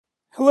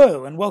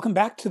Hello, and welcome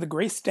back to the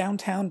Grace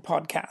Downtown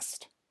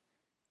podcast.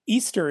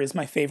 Easter is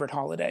my favorite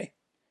holiday.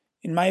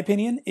 In my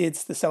opinion,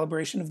 it's the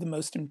celebration of the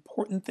most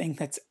important thing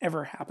that's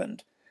ever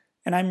happened,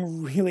 and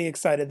I'm really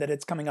excited that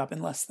it's coming up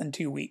in less than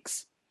 2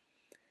 weeks.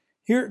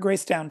 Here at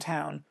Grace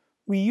Downtown,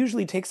 we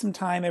usually take some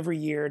time every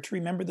year to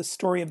remember the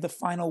story of the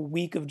final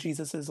week of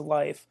Jesus'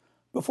 life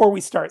before we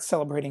start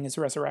celebrating his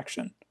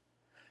resurrection.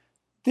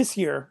 This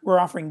year, we're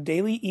offering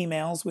daily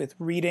emails with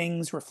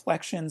readings,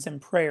 reflections, and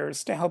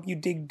prayers to help you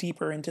dig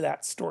deeper into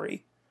that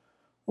story.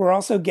 We're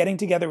also getting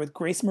together with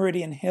Grace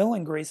Meridian Hill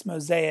and Grace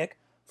Mosaic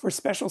for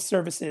special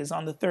services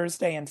on the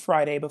Thursday and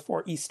Friday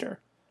before Easter.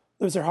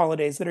 Those are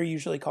holidays that are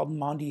usually called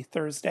Maundy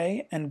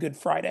Thursday and Good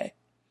Friday.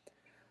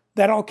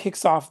 That all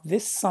kicks off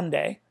this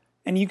Sunday,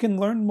 and you can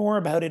learn more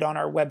about it on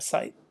our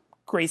website,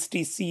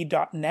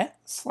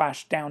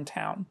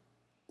 gracedc.net/downtown.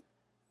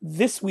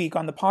 This week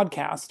on the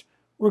podcast,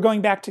 we're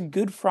going back to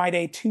Good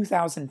Friday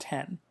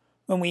 2010,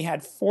 when we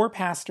had 4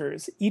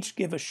 pastors each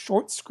give a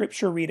short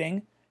scripture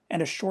reading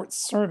and a short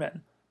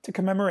sermon to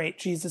commemorate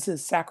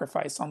Jesus'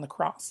 sacrifice on the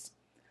cross.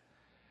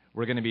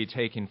 We're going to be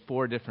taking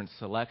 4 different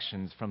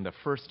selections from the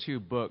first 2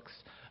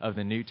 books of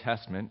the New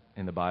Testament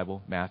in the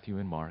Bible, Matthew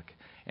and Mark,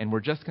 and we're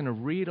just going to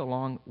read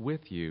along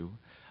with you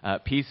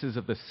pieces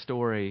of the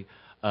story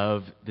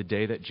of the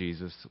day that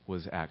Jesus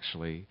was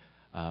actually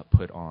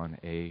put on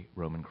a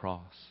Roman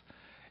cross.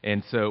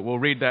 And so we'll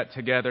read that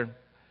together,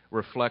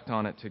 reflect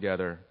on it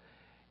together,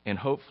 and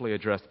hopefully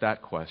address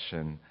that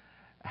question: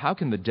 how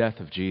can the death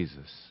of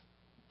Jesus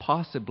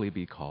possibly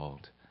be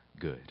called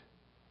good?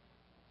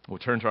 We'll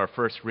turn to our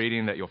first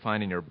reading that you'll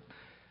find in your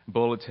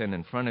bulletin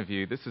in front of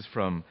you. This is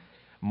from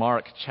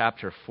Mark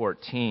chapter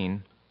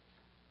 14,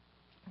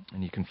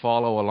 and you can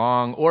follow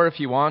along, or if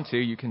you want to,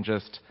 you can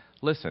just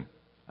listen,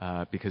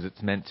 because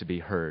it's meant to be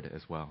heard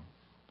as well.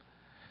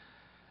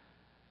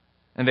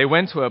 And they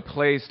went to a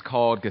place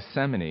called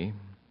Gethsemane,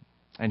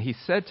 and he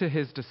said to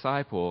his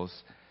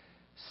disciples,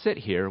 "Sit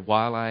here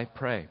while I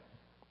pray."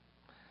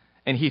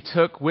 And he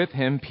took with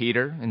him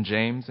Peter and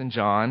James and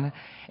John,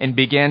 and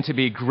began to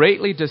be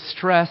greatly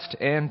distressed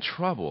and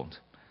troubled.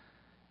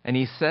 And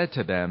he said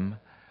to them,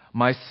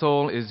 "My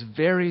soul is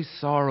very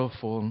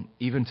sorrowful,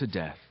 even to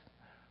death.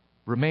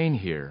 Remain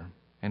here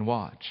and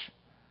watch."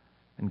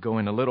 And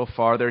going a little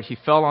farther, he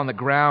fell on the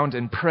ground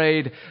and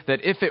prayed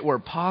that if it were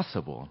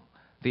possible,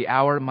 the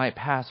hour might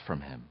pass from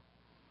him.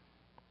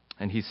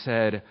 And he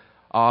said,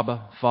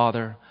 "Abba,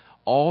 Father,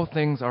 all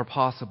things are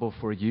possible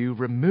for you.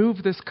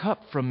 Remove this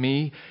cup from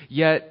me,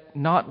 yet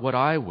not what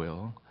I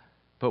will,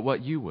 but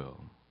what you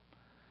will."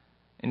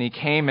 And he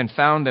came and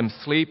found them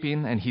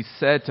sleeping, and he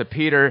said to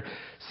Peter,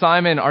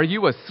 "Simon, are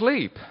you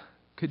asleep?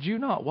 Could you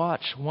not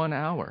watch 1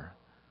 hour?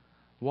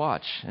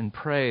 Watch and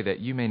pray that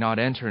you may not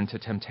enter into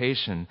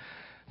temptation.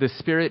 The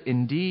spirit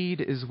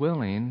indeed is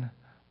willing,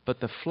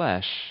 but the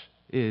flesh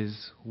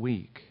is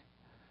weak."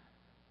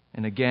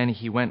 And again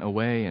he went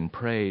away and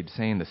prayed,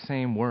 saying the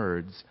same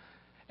words.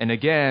 And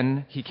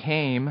again he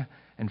came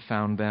and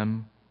found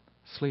them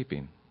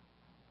sleeping,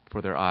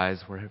 for their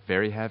eyes were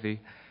very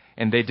heavy,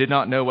 and they did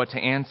not know what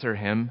to answer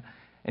him.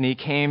 And he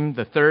came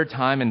the 3rd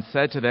time and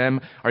said to them,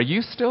 "Are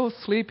you still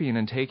sleeping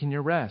and taking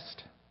your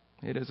rest?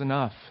 It is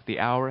enough. The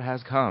hour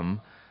has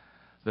come.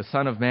 The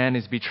Son of Man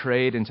is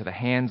betrayed into the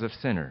hands of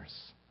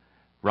sinners.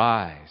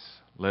 Rise,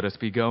 let us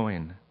be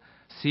going.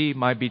 See,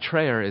 my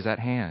betrayer is at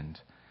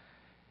hand."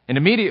 And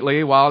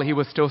immediately, while he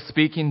was still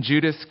speaking,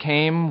 Judas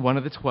came, one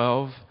of the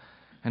 12,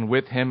 and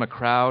with him a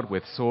crowd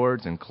with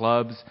swords and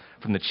clubs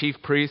from the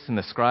chief priests and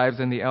the scribes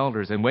and the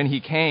elders. And when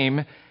he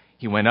came,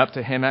 he went up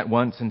to him at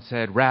once and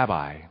said,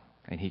 "Rabbi,"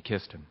 and he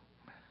kissed him.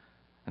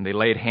 And they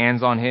laid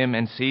hands on him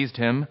and seized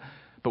him.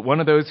 But one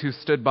of those who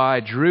stood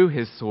by drew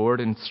his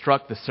sword and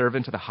struck the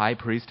servant of the high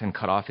priest and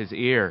cut off his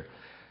ear.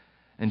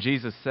 And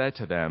Jesus said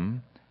to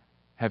them,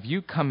 "Have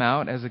you come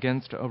out as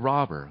against a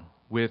robber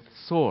with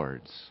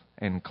swords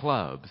and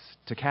clubs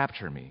to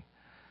capture me?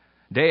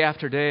 Day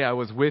after day I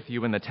was with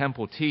you in the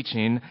temple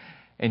teaching,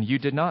 and you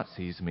did not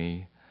seize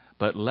me,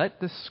 but let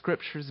the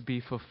scriptures be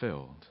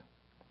fulfilled."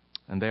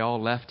 And they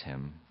all left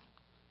him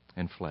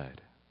and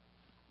fled.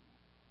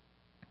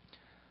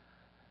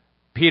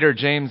 Peter,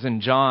 James,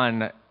 and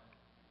John,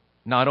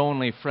 not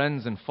only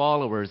friends and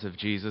followers of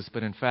Jesus,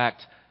 but in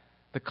fact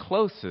the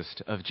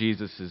closest of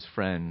Jesus'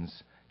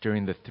 friends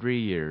during the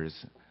 3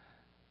 years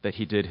that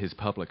he did his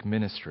public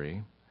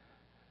ministry.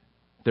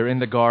 They're in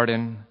the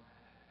garden.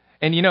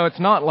 And it's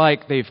not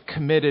like they've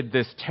committed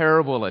this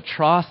terrible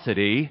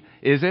atrocity,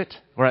 is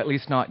it? Or at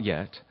least not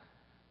yet.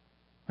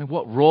 I mean,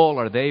 what role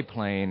are they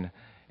playing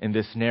in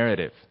this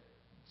narrative?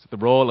 Is it the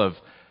role of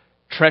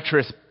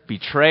treacherous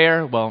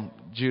betrayer? Well,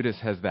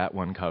 Judas has that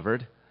one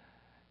covered.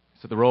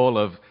 Is it the role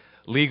of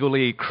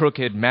legally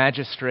crooked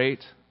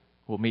magistrate?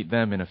 We'll meet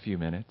them in a few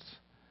minutes.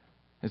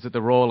 Is it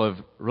the role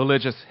of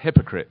religious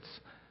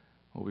hypocrites?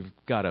 Well, we've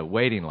got a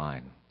waiting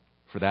line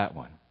for that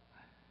one.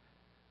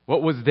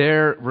 What was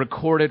there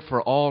recorded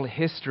for all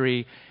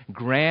history,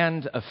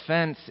 grand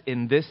offense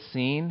in this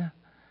scene?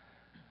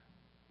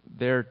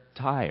 They're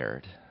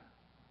tired.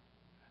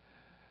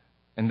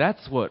 And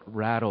that's what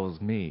rattles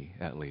me,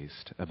 at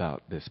least,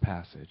 about this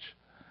passage.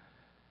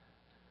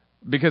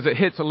 Because it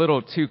hits a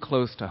little too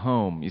close to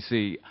home. You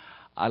see,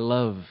 I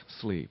love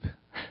sleep.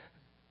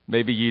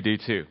 Maybe you do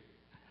too.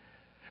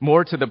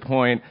 More to the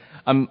point,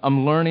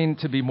 I'm learning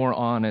to be more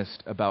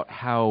honest about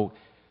how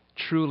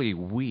truly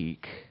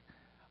weak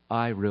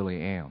I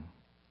really am.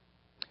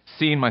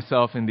 Seeing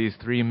myself in these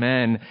three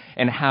men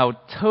and how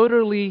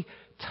totally,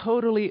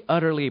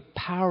 utterly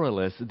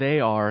powerless they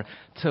are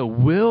to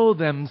will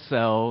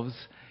themselves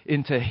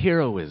into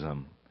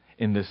heroism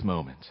in this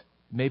moment.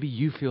 Maybe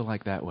you feel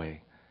like that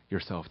way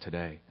yourself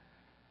today.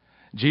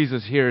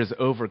 Jesus here is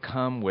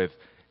overcome with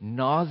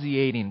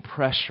nauseating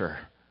pressure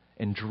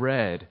and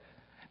dread,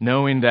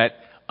 knowing that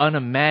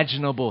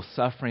unimaginable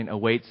suffering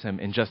awaits him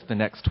in just the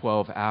next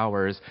 12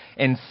 hours,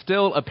 and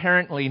still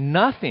apparently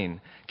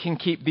nothing can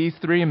keep these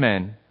three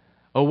men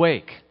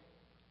awake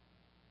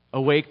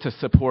to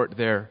support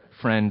their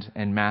friend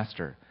and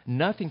master.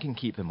 Nothing can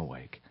keep them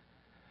awake.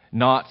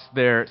 Not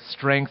their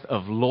strength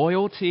of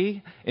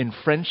loyalty in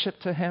friendship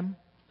to him,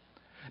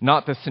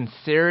 not the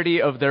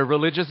sincerity of their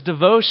religious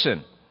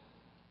devotion,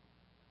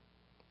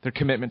 their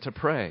commitment to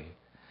pray,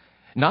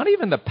 not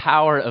even the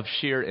power of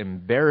sheer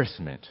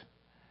embarrassment,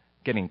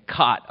 getting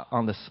caught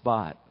on the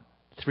spot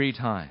 3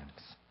 times.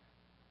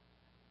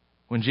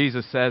 When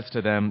Jesus says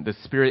to them, the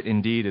spirit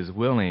indeed is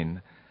willing,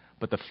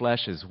 but the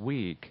flesh is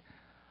weak,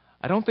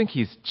 I don't think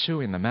he's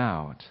chewing them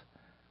out.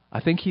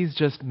 I think he's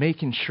just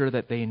making sure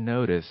that they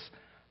notice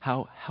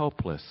how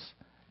helpless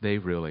they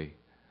really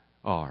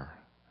are.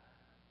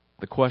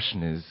 The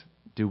question is,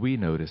 do we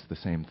notice the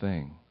same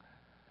thing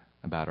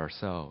about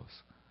ourselves?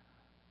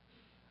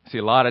 See,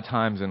 a lot of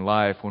times in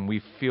life when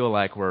we feel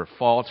like we're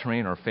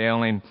faltering or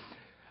failing,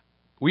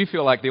 we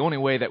feel like the only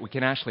way that we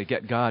can actually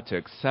get God to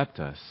accept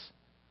us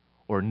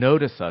or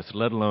notice us,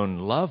 let alone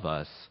love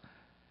us,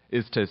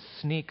 is to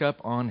sneak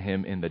up on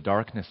him in the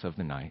darkness of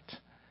the night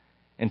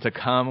and to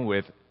come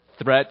with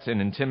threats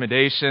and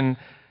intimidation,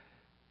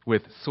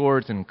 with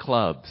swords and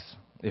clubs,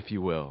 if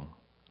you will,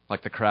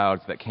 like the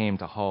crowds that came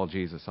to haul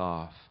Jesus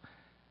off.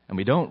 And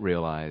we don't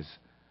realize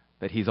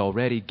that he's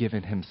already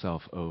given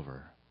himself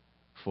over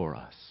for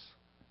us.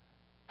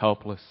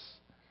 Helpless,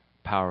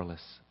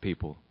 powerless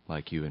people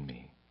like you and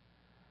me.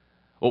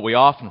 What we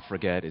often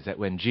forget is that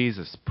when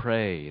Jesus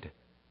prayed,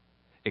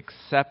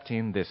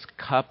 accepting this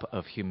cup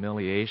of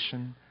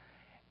humiliation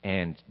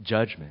and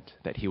judgment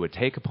that he would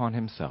take upon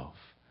himself,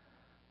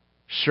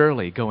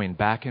 surely going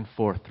back and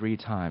forth 3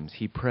 times,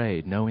 he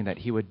prayed knowing that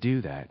he would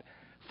do that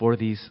for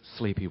these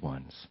sleepy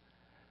ones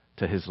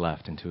to his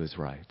left and to his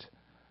right.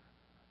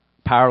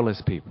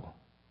 Powerless people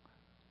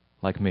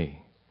like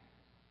me,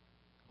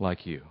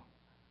 like you.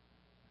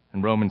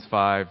 In Romans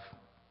 5,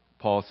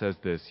 Paul says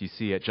this, you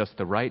see, at just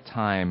the right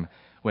time,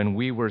 when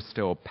we were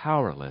still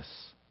powerless,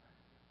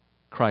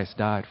 Christ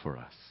died for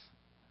us.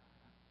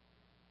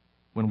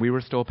 When we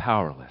were still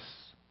powerless,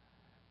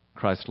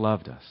 Christ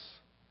loved us.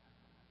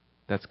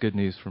 That's good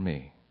news for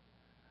me.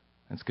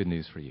 That's good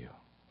news for you.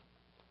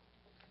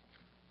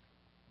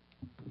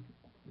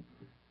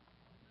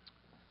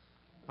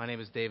 My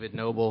name is David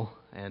Noble,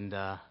 and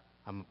I'm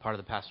a part of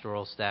the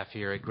pastoral staff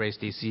here at Grace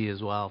DC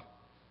as well.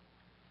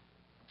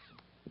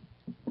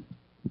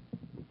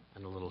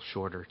 And a little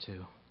shorter,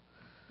 too.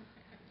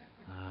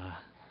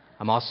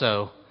 I'm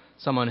also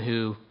someone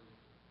who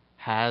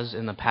has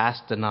in the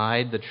past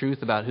denied the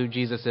truth about who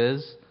Jesus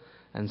is,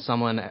 and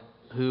someone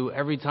who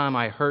every time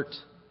I hurt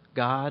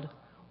God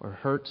or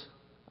hurt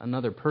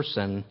another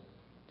person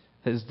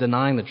is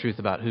denying the truth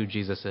about who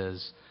Jesus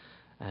is.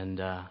 And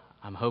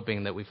I'm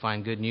hoping that we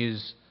find good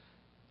news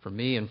for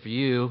me and for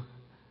you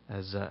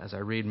as I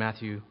read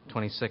Matthew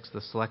 26,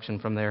 the selection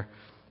from there.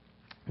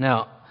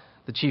 Now,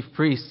 the chief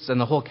priests and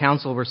the whole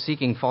council were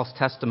seeking false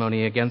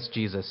testimony against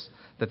Jesus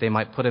that they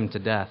might put him to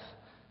death.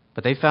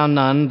 But they found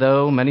none,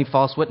 though many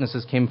false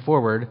witnesses came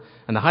forward.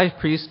 And the high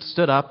priest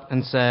stood up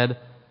and said,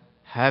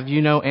 "Have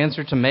you no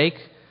answer to make?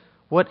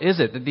 What is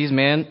it that these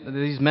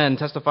men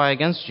testify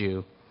against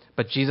you?"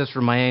 But Jesus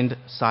remained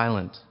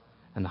silent.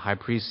 And the high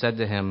priest said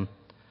to him,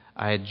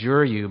 "I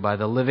adjure you by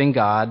the living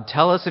God,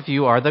 tell us if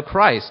you are the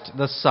Christ,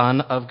 the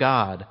Son of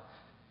God."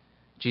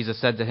 Jesus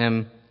said to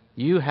him,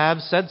 "You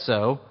have said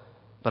so,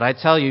 but I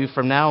tell you,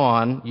 from now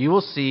on, you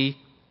will see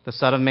the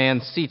Son of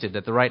Man seated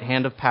at the right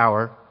hand of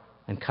power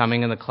and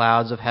coming in the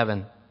clouds of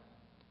heaven."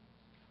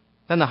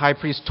 Then the high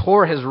priest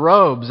tore his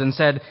robes and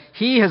said,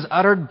 "He has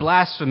uttered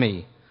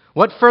blasphemy.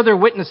 What further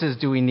witnesses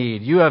do we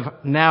need? You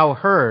have now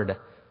heard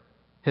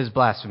his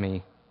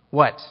blasphemy.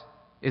 What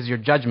is your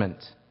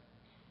judgment?"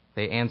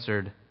 They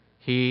answered,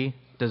 "He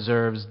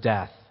deserves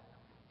death."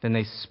 Then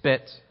they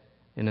spit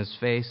in his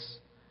face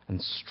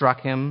and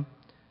struck him,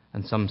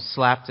 and some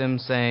slapped him,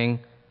 saying,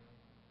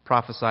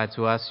 "Prophesy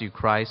to us, you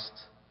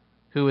Christ.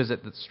 Who is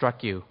it that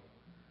struck you?"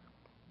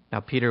 Now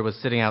Peter was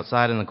sitting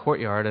outside in the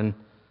courtyard, and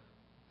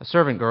a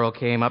servant girl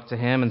came up to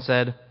him and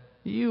said,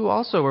 "You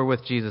also were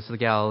with Jesus the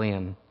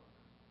Galilean."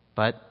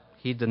 But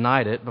he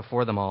denied it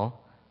before them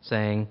all,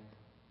 saying,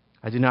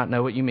 "I do not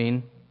know what you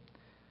mean."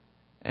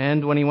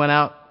 And when he went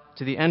out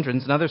to the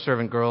entrance, another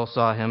servant girl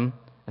saw him,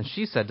 and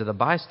she said to the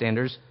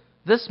bystanders,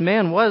 "This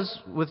man was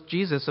with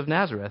Jesus of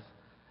Nazareth."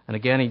 And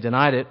again he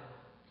denied it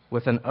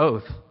with an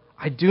oath,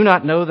 "I do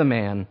not know the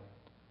man."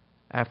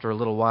 After a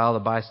little while, the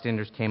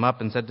bystanders came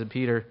up and said to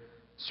Peter,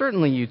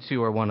 "Certainly you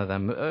too are one of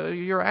them.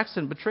 Your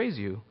accent betrays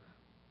you."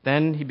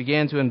 Then he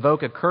began to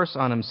invoke a curse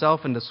on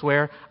himself and to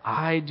swear,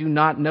 "I do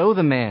not know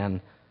the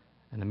man."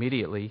 And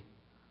immediately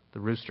the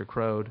rooster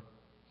crowed.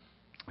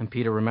 And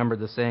Peter remembered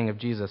the saying of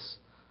Jesus,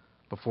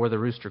 "Before the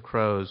rooster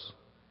crows,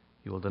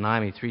 you will deny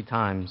me 3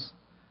 times."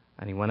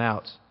 And he went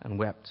out and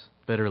wept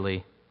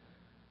bitterly.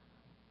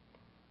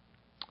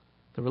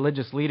 The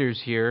religious leaders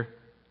here,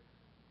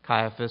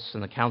 Caiaphas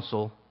and the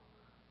council,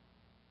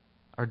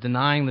 are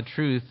denying the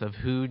truth of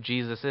who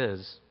Jesus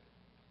is.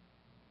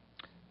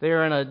 They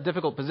are in a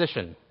difficult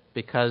position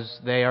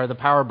because they are the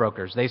power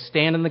brokers. They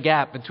stand in the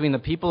gap between the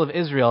people of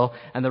Israel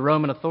and the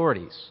Roman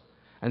authorities.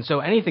 And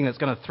so anything that's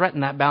going to threaten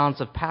that balance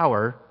of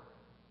power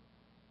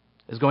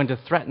is going to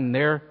threaten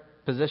their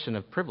position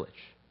of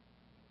privilege.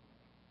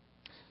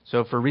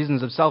 So for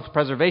reasons of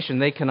self-preservation,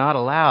 they cannot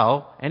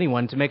allow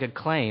anyone to make a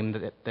claim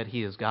that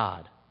he is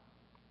God.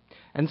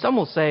 And some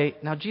will say,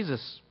 now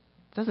Jesus,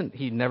 doesn't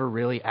he never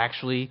really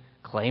actually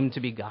claim to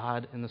be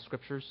God in the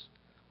Scriptures?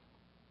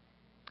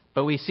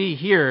 But we see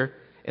here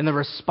in the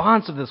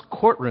response of this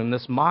courtroom,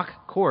 this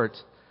mock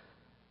court,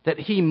 that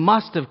he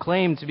must have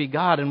claimed to be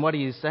God in what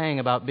he is saying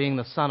about being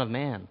the Son of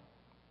Man.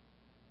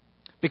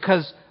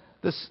 Because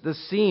this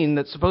scene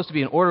that's supposed to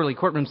be an orderly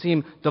courtroom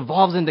scene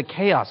devolves into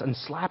chaos and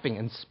slapping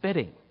and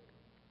spitting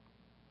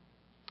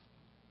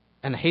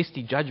and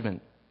hasty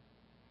judgment.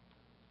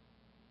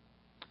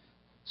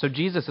 So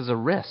Jesus is a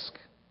risk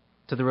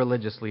to the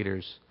religious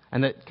leaders,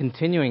 and that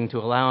continuing to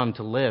allow him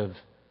to live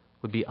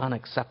would be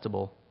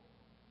unacceptable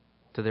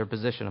to their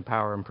position of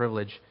power and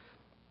privilege.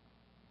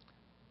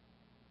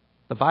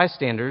 The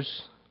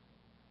bystanders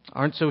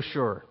aren't so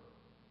sure.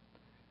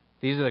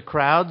 These are the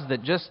crowds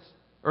that just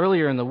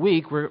earlier in the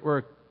week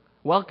were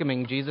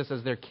welcoming Jesus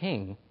as their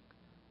king,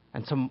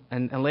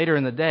 and later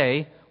in the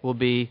day will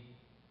be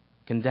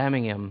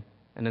condemning him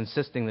and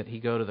insisting that he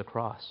go to the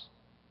cross.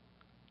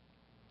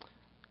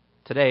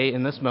 Today,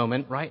 in this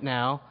moment, right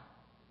now,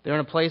 they're in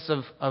a place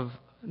of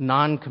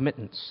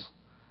non-committance.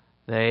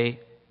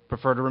 They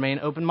prefer to remain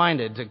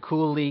open-minded, to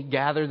coolly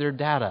gather their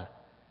data,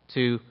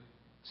 to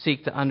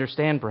seek to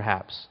understand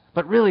perhaps.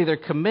 But really, they're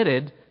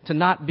committed to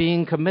not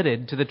being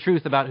committed to the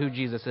truth about who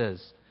Jesus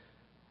is.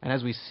 And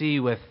as we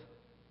see with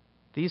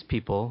these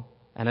people,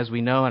 and as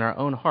we know in our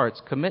own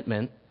hearts,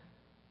 commitment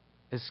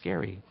is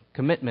scary.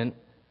 Commitment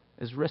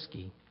is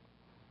risky.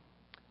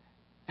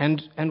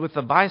 And with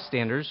the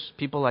bystanders,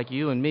 people like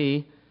you and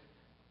me,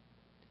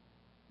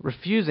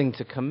 refusing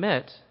to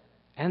commit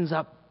ends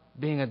up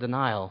being a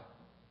denial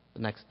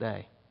the next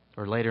day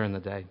or later in the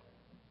day.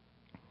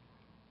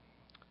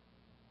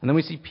 And then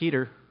we see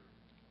Peter,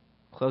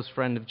 close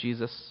friend of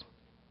Jesus,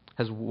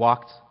 has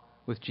walked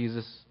with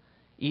Jesus,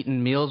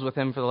 eaten meals with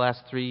him for the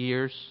last 3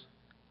 years,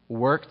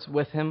 worked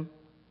with him.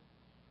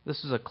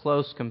 This is a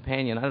close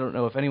companion. I don't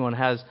know if anyone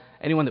has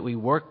anyone that we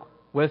work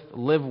with,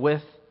 live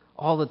with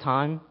all the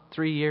time,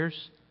 3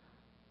 years.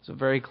 It's a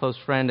very close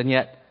friend, and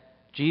yet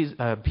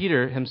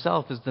Peter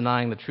himself is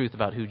denying the truth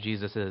about who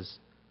Jesus is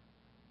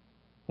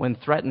when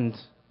threatened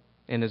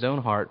in his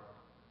own heart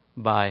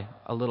by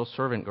a little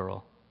servant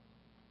girl.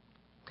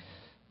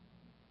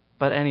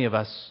 But any of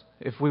us,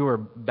 if we were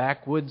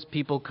backwoods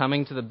people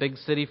coming to the big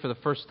city for the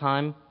first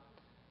time,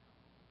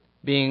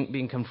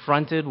 being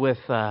confronted with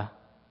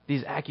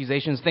these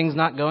accusations, things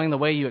not going the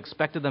way you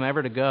expected them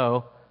ever to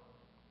go,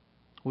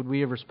 would we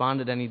have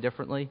responded any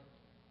differently?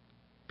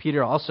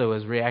 Peter also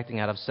is reacting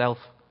out of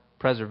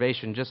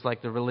self-preservation, just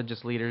like the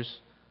religious leaders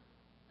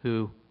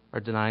who are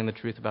denying the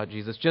truth about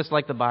Jesus, just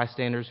like the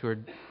bystanders who are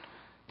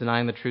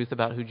denying the truth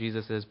about who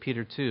Jesus is.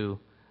 Peter, too,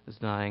 is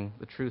denying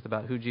the truth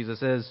about who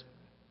Jesus is.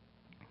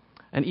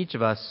 And each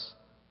of us,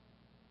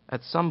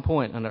 at some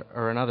point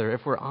or another,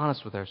 if we're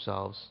honest with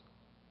ourselves,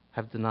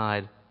 have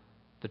denied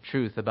the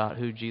truth about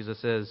who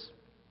Jesus is.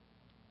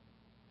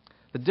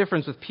 The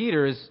difference with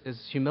Peter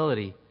is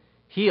humility.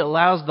 He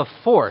allows the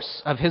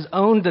force of his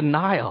own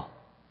denial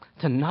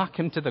to knock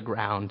him to the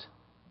ground.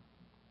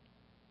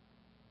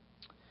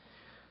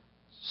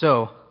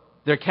 So,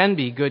 there can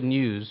be good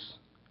news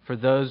for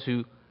those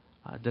who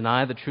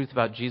deny the truth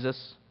about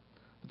Jesus.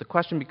 But the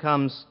question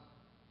becomes,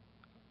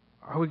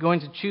 are we going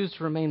to choose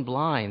to remain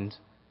blind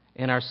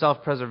in our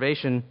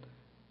self-preservation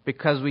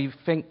because we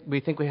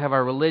think we have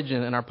our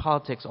religion and our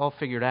politics all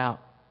figured out?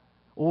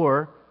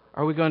 Or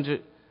are we going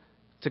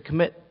to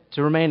commit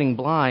to remaining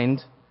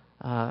blind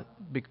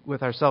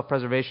with our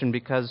self-preservation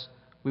because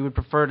we would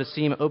prefer to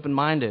seem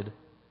open-minded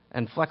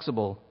and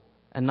flexible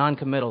and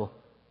non-committal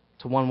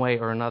to one way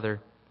or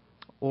another?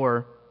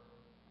 Or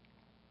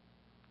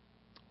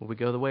will we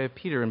go the way of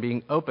Peter and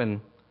being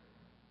open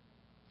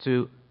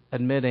to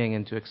admitting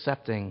and to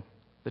accepting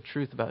the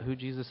truth about who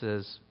Jesus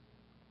is,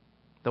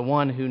 the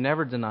one who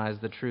never denies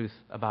the truth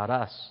about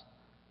us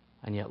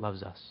and yet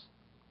loves us?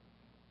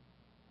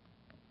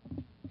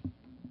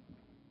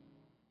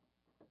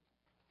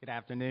 Good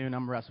afternoon.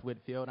 I'm Russ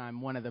Whitfield. I'm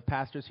one of the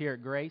pastors here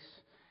at Grace,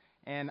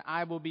 and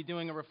I will be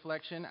doing a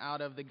reflection out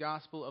of the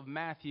Gospel of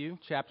Matthew,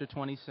 chapter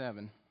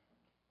 27.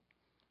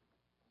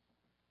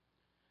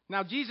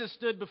 Now Jesus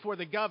stood before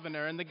the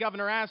governor, and the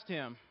governor asked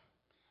him,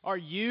 "Are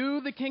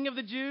you the king of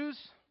the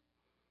Jews?"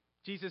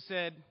 Jesus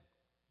said,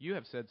 "You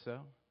have said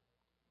so."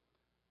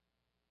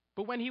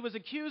 But when he was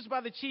accused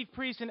by the chief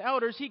priests and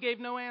elders, he gave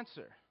no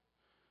answer.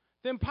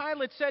 Then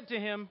Pilate said to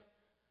him,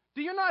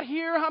 "Do you not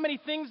hear how many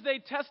things they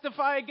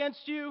testify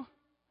against you?"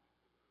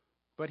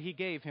 But he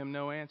gave him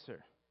no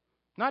answer,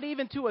 not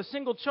even to a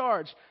single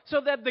charge, so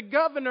that the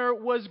governor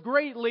was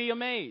greatly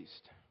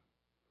amazed.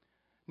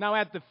 Now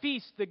at the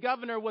feast, the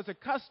governor was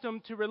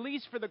accustomed to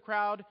release for the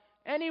crowd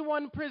any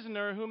one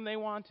prisoner whom they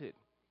wanted.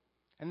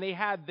 And they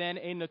had then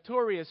a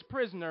notorious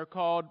prisoner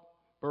called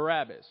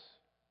Barabbas.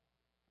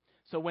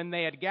 So when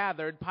they had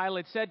gathered,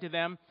 Pilate said to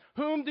them,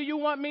 "Whom do you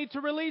want me to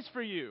release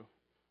for you?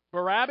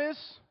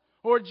 Barabbas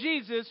or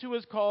Jesus, who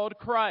is called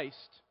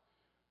Christ?"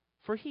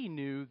 For he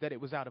knew that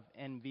it was out of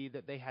envy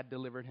that they had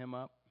delivered him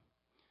up.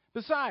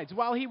 Besides,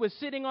 while he was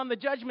sitting on the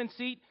judgment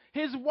seat,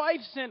 his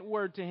wife sent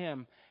word to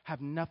him,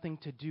 "Have nothing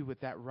to do with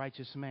that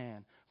righteous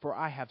man, for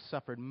I have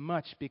suffered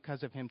much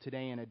because of him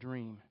today in a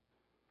dream."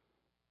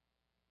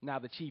 Now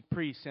the chief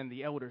priests and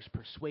the elders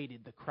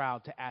persuaded the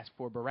crowd to ask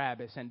for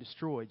Barabbas and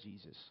destroy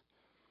Jesus.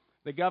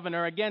 The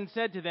governor again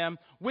said to them,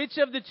 "Which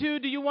of the two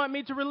do you want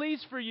me to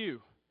release for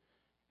you?"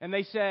 And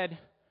they said,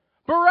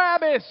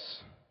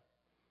 "Barabbas!"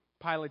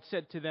 Pilate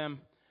said to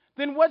them,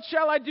 "Then what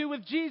shall I do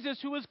with Jesus,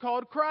 who is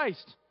called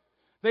Christ?"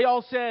 They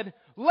all said,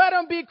 "Let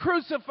him be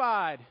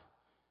crucified."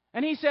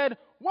 And he said,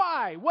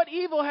 "Why? What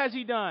evil has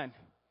he done?"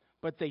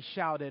 But they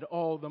shouted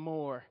all the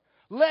more,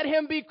 "Let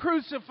him be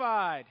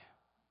crucified."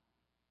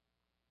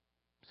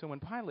 So when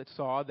Pilate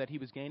saw that he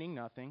was gaining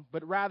nothing,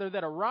 but rather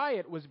that a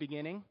riot was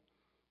beginning,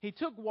 he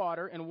took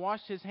water and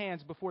washed his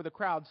hands before the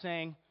crowd,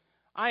 saying,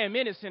 "I am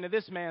innocent of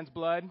this man's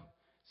blood.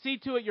 See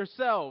to it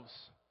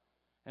yourselves."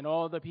 And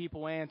all the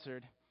people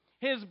answered,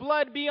 "His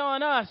blood be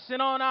on us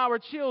and on our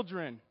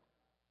children."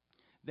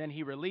 Then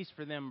he released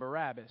for them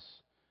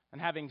Barabbas, and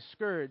having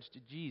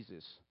scourged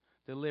Jesus,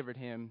 delivered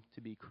him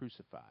to be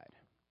crucified.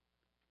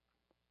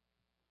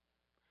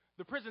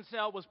 The prison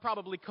cell was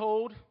probably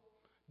cold,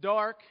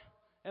 dark,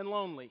 and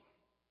lonely.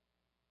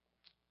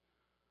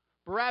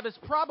 Barabbas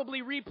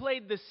probably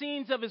replayed the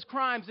scenes of his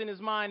crimes in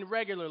his mind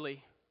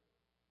regularly.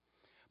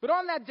 But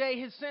on that day,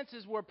 his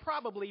senses were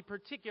probably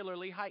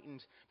particularly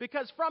heightened,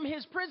 because from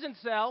his prison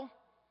cell,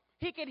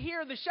 he could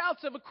hear the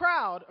shouts of a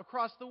crowd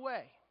across the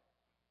way.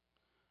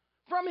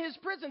 From his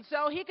prison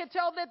cell, he could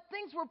tell that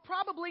things were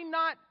probably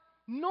not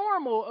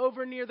normal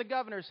over near the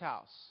governor's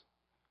house.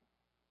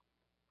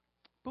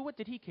 But what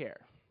did he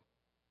care?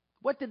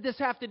 What did this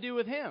have to do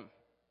with him?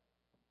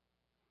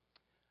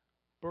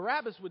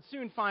 Barabbas would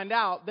soon find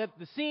out that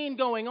the scene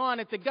going on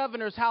at the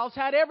governor's house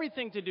had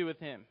everything to do with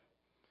him.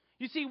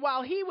 You see,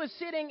 while he was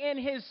sitting in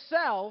his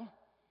cell,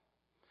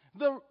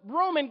 the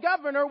Roman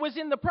governor was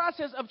in the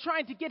process of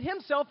trying to get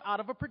himself out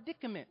of a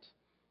predicament.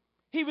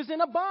 He was in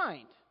a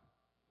bind.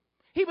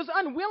 He was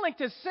unwilling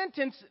to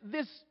sentence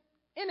this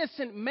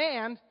innocent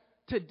man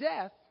to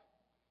death,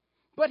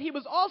 but he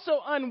was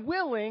also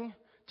unwilling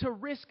to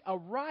risk a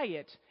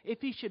riot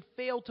if he should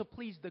fail to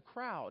please the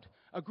crowd,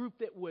 a group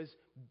that was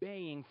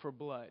baying for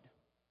blood.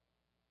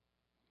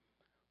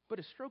 But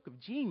a stroke of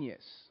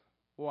genius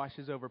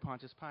washes over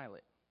Pontius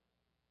Pilate.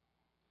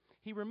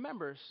 He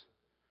remembers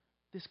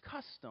this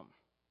custom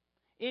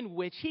in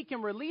which he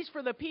can release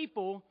for the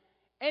people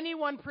any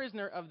one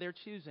prisoner of their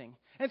choosing.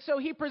 And so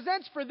he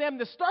presents for them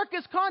the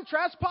starkest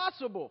contrast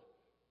possible.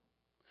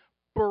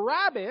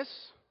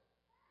 Barabbas,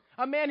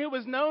 a man who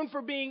was known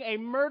for being a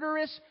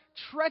murderous,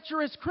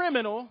 treacherous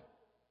criminal,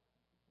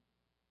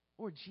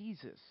 or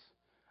Jesus,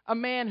 a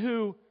man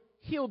who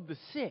healed the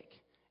sick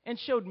and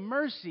showed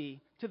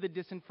mercy to the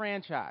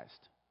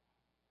disenfranchised.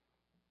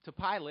 To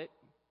Pilate,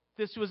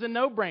 this was a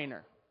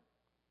no-brainer.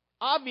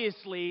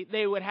 Obviously,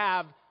 they would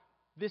have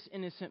this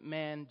innocent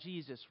man,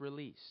 Jesus,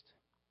 released.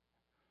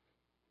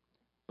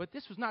 But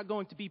this was not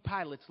going to be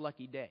Pilate's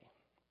lucky day.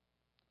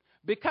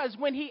 Because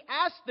when he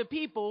asked the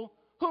people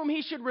whom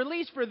he should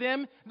release for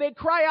them, they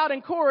cry out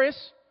in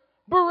chorus,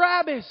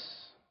 "Barabbas!"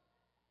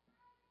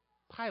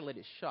 Pilate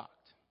is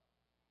shocked.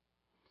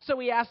 So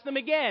he asked them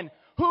again,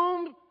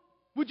 "Whom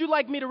would you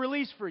like me to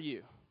release for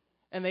you?"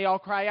 And they all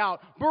cry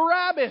out,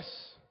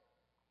 "Barabbas!"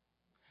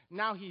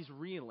 Now he's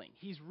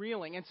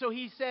reeling. And so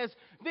he says,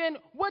 "Then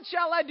what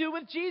shall I do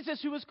with Jesus,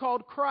 who is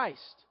called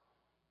Christ?"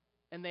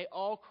 And they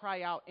all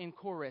cry out in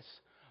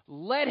chorus,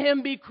 "Let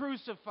him be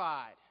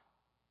crucified."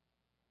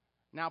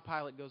 Now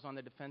Pilate goes on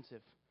the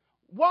defensive.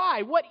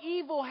 Why? What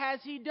evil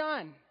has he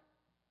done?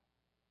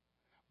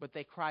 But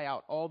they cry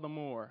out all the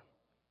more,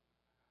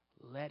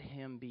 "Let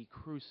him be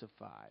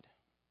crucified."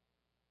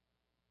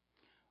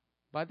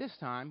 By this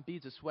time,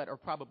 beads of sweat are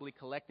probably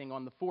collecting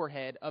on the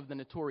forehead of the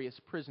notorious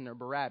prisoner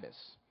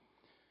Barabbas.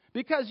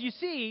 Because you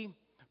see,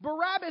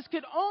 Barabbas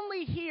could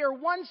only hear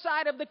one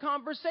side of the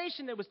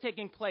conversation that was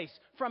taking place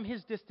from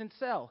his distant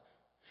cell.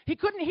 He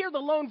couldn't hear the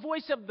lone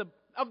voice of the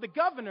of the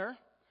governor,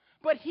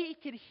 but he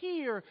could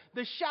hear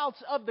the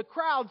shouts of the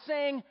crowd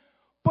saying,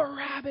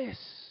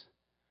 "Barabbas!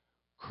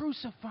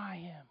 Crucify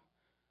him!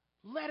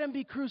 Let him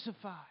be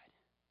crucified!"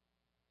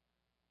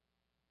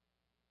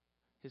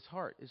 His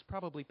heart is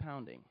probably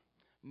pounding.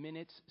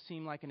 Minutes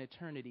seem like an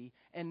eternity,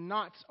 and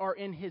knots are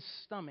in his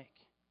stomach.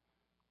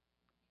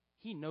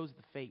 He knows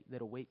the fate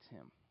that awaits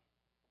him.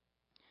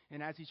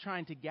 And as he's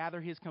trying to gather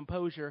his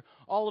composure,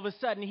 all of a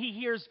sudden he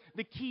hears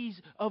the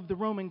keys of the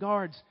Roman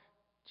guards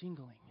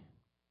jingling.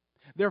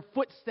 Their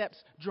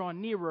footsteps draw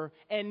nearer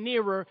and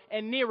nearer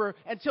and nearer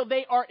until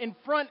they are in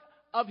front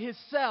of his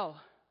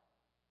cell.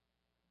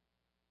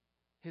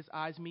 His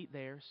eyes meet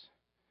theirs,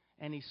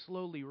 and he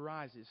slowly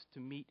rises to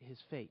meet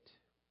his fate.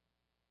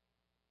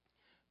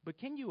 But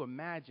can you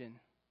imagine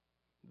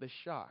the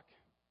shock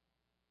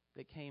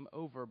that came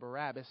over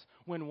Barabbas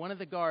when one of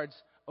the guards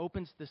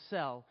opens the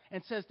cell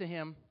and says to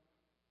him,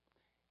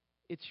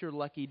 "It's your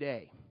lucky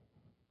day.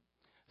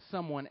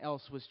 Someone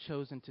else was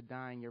chosen to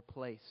die in your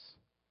place.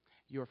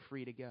 You're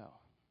free to go."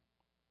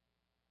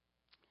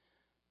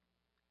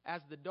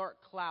 As the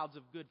dark clouds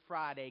of Good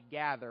Friday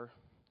gather,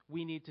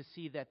 we need to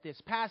see that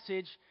this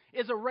passage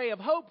is a ray of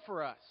hope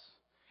for us.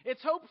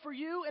 It's hope for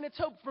you and it's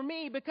hope for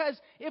me, because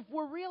if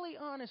we're really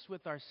honest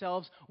with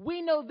ourselves,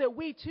 we know that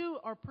we too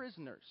are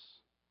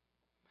prisoners.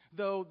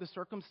 Though the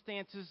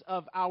circumstances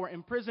of our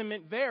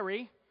imprisonment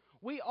vary,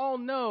 we all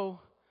know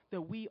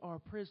that we are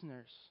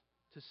prisoners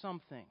to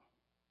something.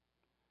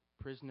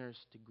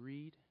 Prisoners to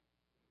greed,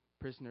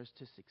 prisoners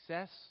to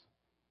success,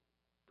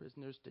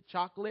 prisoners to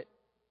chocolate.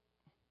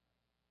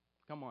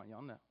 Come on,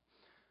 y'all know.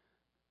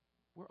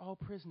 We're all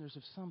prisoners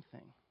of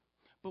something.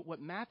 But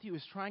what Matthew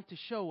is trying to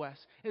show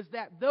us is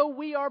that though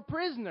we are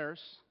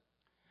prisoners,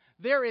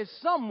 there is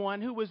someone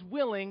who is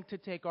willing to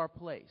take our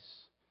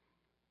place.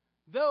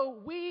 Though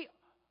we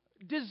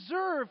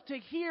deserve to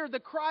hear the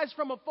cries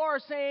from afar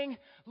saying,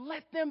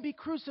 "Let them be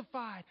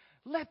crucified,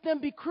 let them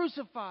be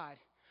crucified,"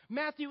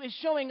 Matthew is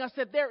showing us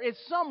that there is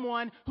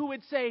someone who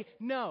would say,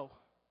 "No,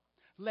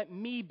 let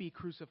me be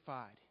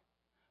crucified.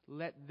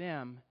 Let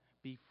them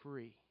be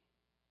free."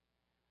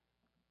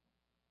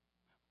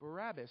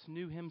 Barabbas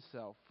knew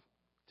himself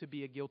to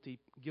be a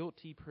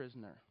guilty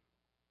prisoner.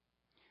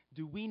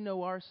 Do we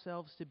know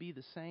ourselves to be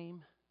the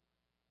same?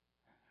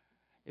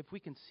 If we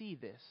can see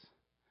this,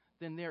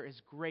 then there is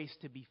grace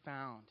to be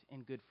found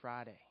in Good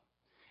Friday.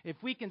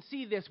 If we can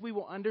see this, we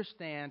will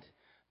understand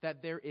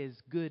that there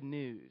is good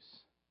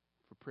news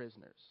for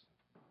prisoners.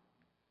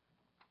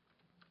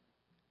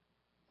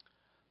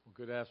 Well,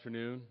 good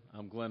afternoon.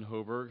 I'm Glenn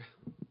Hoberg,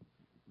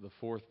 the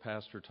fourth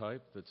pastor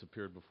type that's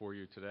appeared before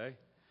you today,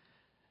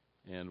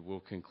 and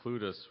will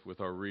conclude us with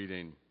our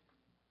reading.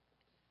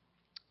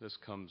 This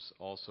comes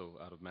also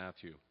out of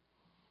Matthew.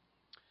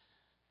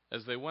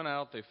 As they went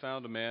out, they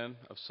found a man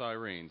of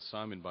Cyrene,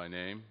 Simon by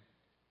name.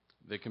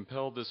 They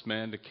compelled this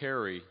man to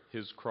carry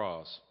his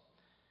cross.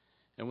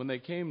 And when they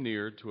came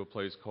near to a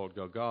place called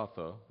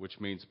Golgotha, which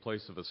means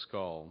place of a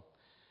skull,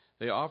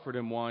 they offered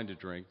him wine to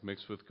drink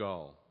mixed with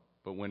gall.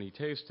 But when he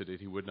tasted it,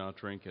 he would not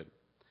drink it.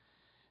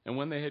 And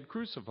when they had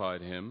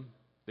crucified him,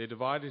 they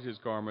divided his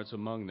garments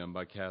among them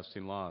by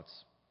casting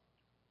lots.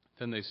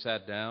 Then they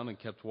sat down and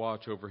kept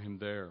watch over him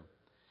there.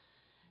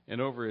 And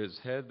over his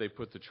head they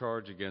put the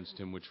charge against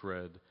him, which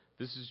read,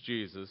 "This is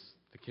Jesus,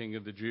 the King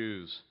of the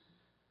Jews."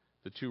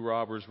 The two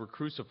robbers were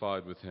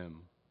crucified with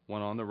him,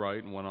 one on the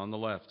right and one on the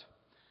left.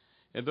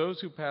 And those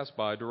who passed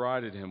by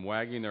derided him,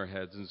 wagging their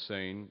heads and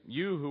saying,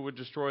 "You who would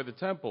destroy the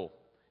temple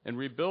and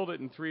rebuild it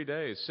in 3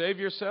 days, save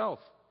yourself.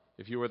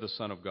 If you are the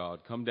Son of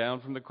God, come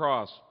down from the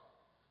cross."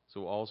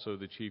 So also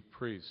the chief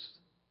priests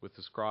with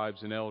the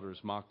scribes and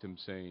elders mocked him,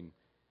 saying,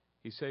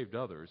 "He saved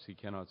others, he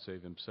cannot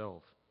save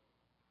himself.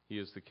 He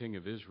is the King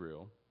of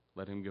Israel.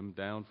 Let him come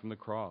down from the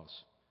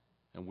cross,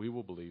 and we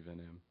will believe in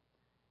him.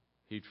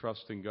 He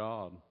trusts in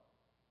God.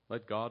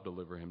 Let God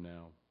deliver him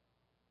now,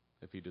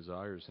 if he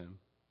desires him.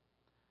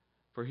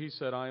 For he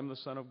said, 'I am the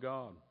Son of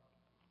God.'"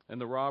 And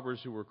the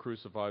robbers who were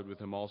crucified with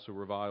him also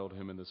reviled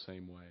him in the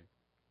same way.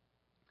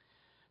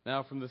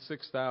 Now from the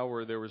 6th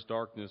hour there was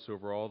darkness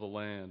over all the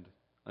land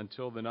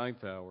until the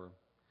 9th hour.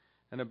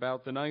 And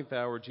about the 9th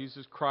hour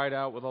Jesus cried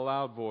out with a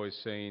loud voice,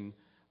 saying,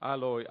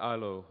 "Eloi,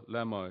 Eloi,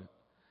 lema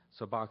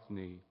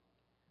sabachthani."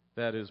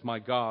 That is, my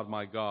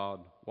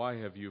God, why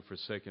have you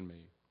forsaken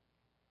me?"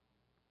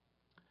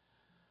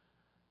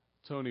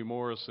 Toni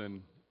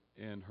Morrison,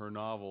 in her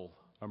novel,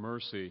 A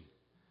Mercy,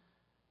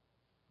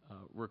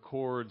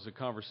 records a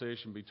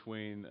conversation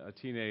between a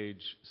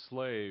teenage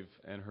slave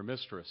and her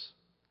mistress.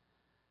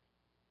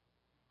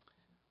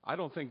 I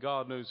don't think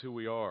God knows who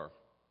we are.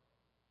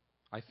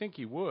 I think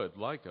he would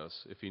like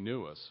us if he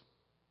knew us,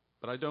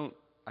 but I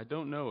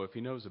don't know if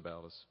he knows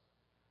about us.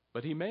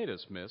 But he made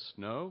us, miss.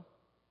 No?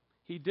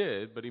 He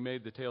did, but he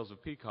made the tails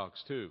of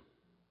peacocks too.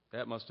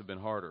 That must have been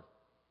harder.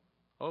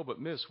 Oh, but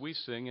miss, we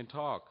sing and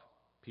talk.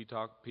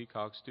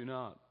 Peacocks do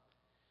not.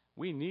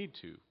 We need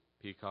to.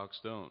 Peacocks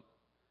don't.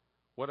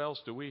 What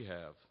else do we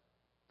have?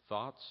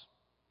 Thoughts?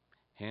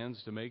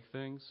 Hands to make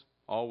things?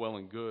 All well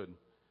and good,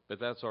 but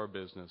that's our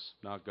business,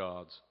 not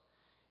God's.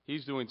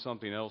 He's doing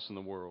something else in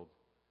the world.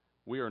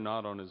 We are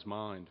not on his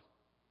mind.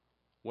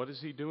 What is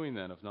he doing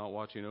then if not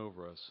watching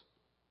over us?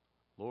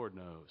 Lord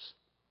knows.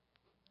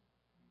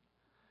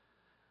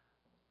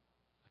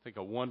 I think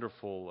a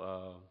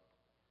wonderful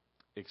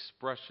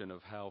expression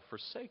of how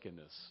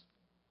forsakenness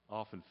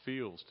often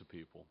feels to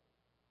people.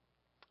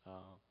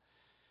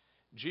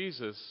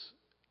 Jesus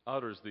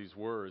utters these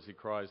words. He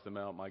cries them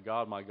out, my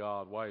God,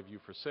 why have you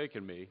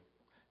forsaken me?"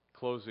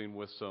 Closing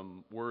with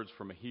some words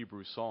from a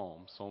Hebrew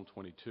psalm, Psalm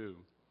 22.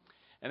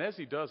 And as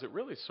he does, it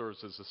really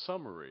serves as a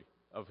summary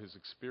of his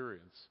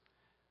experience.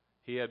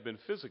 He had been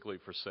physically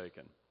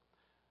forsaken.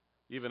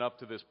 Even up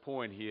to this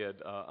point, he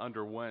had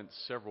underwent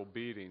several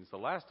beatings, the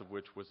last of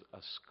which was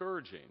a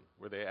scourging,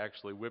 where they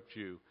actually whipped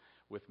you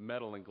with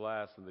metal and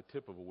glass and the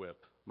tip of a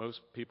whip.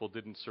 Most people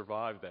didn't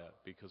survive that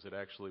because it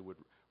actually would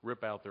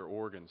rip out their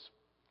organs.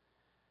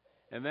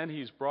 And then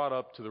he's brought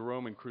up to the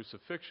Roman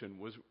crucifixion,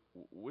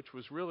 which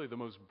was really the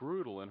most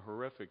brutal and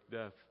horrific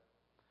death.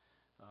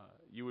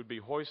 You would be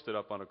hoisted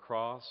up on a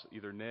cross,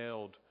 either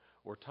nailed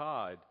or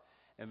tied,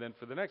 and then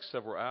for the next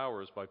several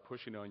hours, by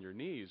pushing on your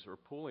knees or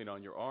pulling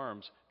on your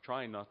arms,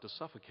 trying not to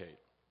suffocate.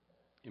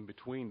 In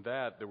between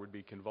that, there would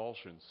be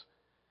convulsions.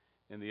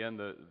 In the end,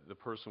 the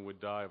person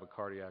would die of a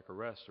cardiac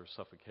arrest or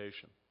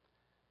suffocation.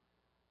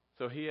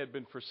 So he had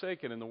been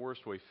forsaken in the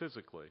worst way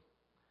physically.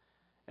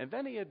 And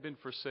then he had been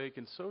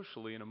forsaken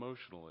socially and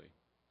emotionally.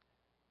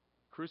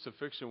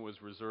 Crucifixion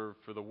was reserved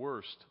for the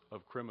worst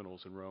of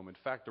criminals in Rome. In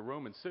fact, a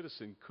Roman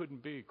citizen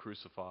couldn't be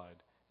crucified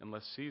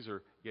unless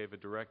Caesar gave a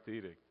direct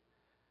edict.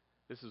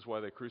 This is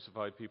why they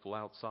crucified people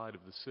outside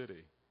of the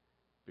city,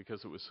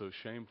 because it was so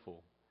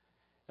shameful.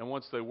 And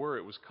once they were,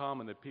 it was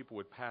common that people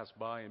would pass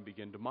by and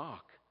begin to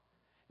mock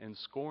and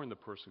scorn the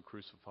person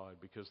crucified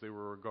because they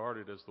were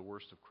regarded as the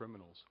worst of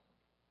criminals.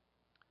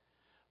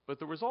 But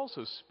there was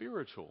also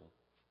spiritual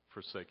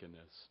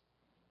forsakenness.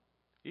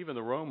 Even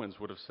the Romans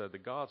would have said the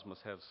gods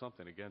must have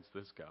something against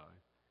this guy.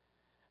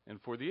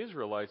 And for the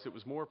Israelites, it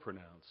was more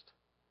pronounced,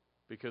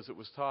 because it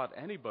was taught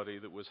anybody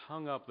that was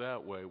hung up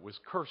that way was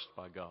cursed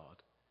by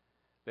God.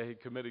 They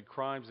had committed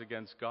crimes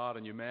against God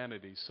and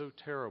humanity so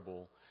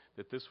terrible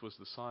that this was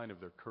the sign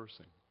of their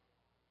cursing.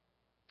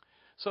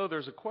 So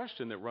there's a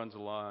question that runs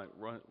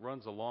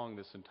along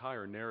this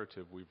entire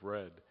narrative we've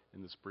read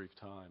in this brief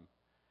time.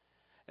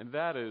 And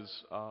that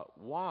is,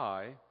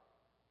 why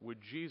would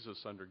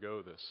Jesus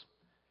undergo this?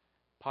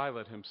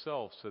 Pilate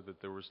himself said that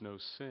there was no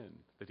sin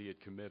that he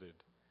had committed.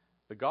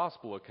 The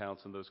gospel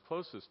accounts and those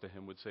closest to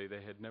him would say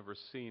they had never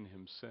seen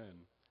him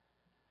sin.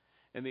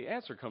 And the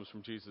answer comes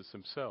from Jesus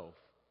himself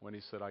when he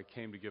said, "I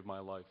came to give my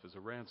life as a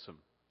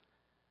ransom."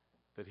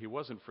 That he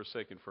wasn't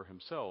forsaken for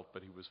himself,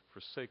 but he was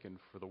forsaken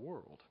for the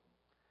world.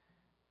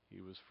 He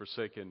was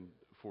forsaken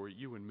for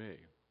you and me.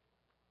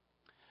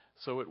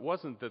 So it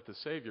wasn't that the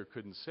Savior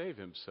couldn't save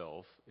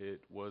himself,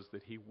 it was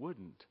that he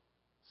wouldn't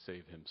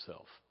save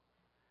himself.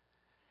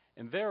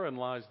 And therein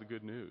lies the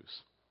good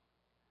news.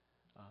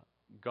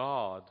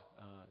 God,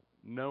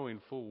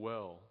 knowing full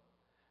well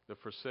the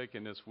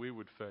forsakenness we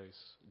would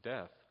face,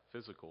 death,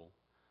 physical,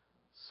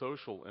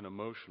 social and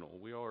emotional.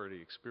 We already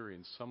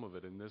experienced some of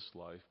it in this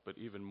life, but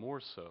even more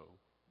so,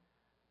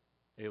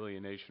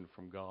 alienation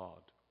from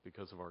God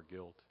because of our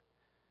guilt.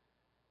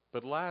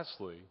 But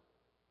lastly,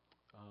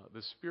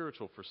 the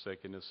spiritual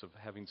forsakenness of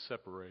having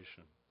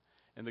separation.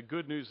 And the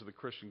good news of the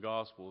Christian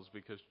gospel is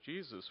because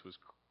Jesus was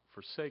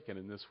forsaken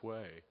in this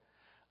way,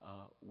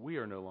 we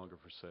are no longer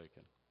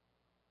forsaken.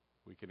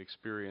 We can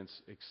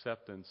experience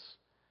acceptance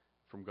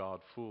from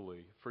God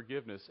fully,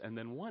 forgiveness, and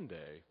then one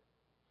day,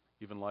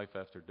 even life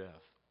after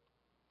death.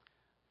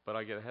 But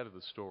I get ahead of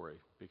the story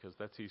because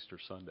that's Easter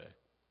Sunday.